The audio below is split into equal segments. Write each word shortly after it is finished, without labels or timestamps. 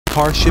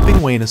Car Shipping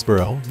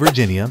Waynesboro,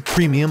 Virginia,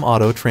 Premium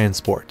Auto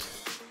Transport.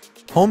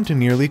 Home to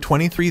nearly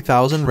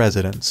 23,000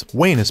 residents,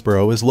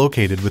 Waynesboro is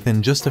located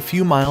within just a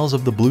few miles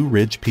of the Blue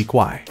Ridge Peak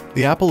Y,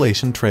 the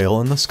Appalachian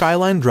Trail and the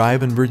Skyline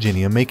Drive in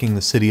Virginia, making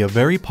the city a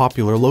very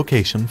popular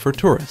location for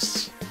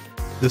tourists.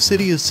 The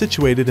city is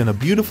situated in a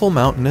beautiful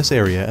mountainous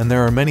area and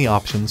there are many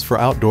options for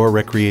outdoor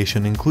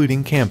recreation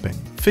including camping,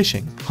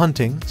 fishing,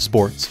 hunting,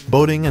 sports,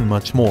 boating and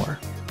much more.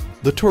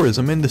 The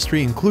tourism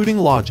industry including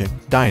lodging,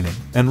 dining,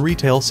 and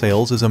retail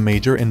sales is a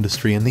major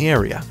industry in the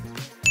area.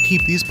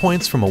 Keep these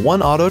points from a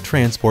One Auto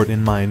Transport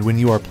in mind when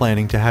you are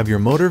planning to have your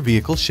motor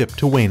vehicle shipped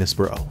to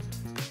Waynesboro.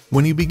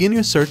 When you begin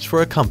your search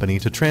for a company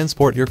to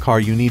transport your car,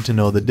 you need to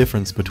know the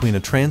difference between a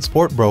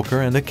transport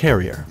broker and a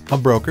carrier. A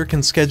broker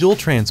can schedule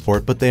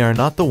transport, but they are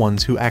not the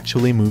ones who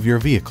actually move your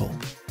vehicle.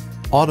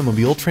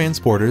 Automobile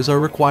transporters are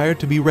required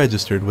to be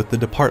registered with the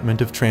Department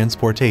of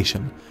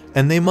Transportation,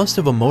 and they must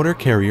have a motor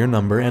carrier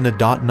number and a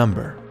DOT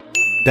number.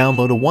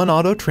 Download a One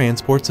Auto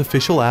Transport's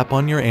official app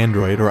on your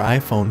Android or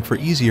iPhone for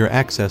easier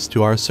access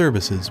to our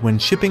services when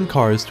shipping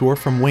cars to or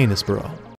from Waynesboro.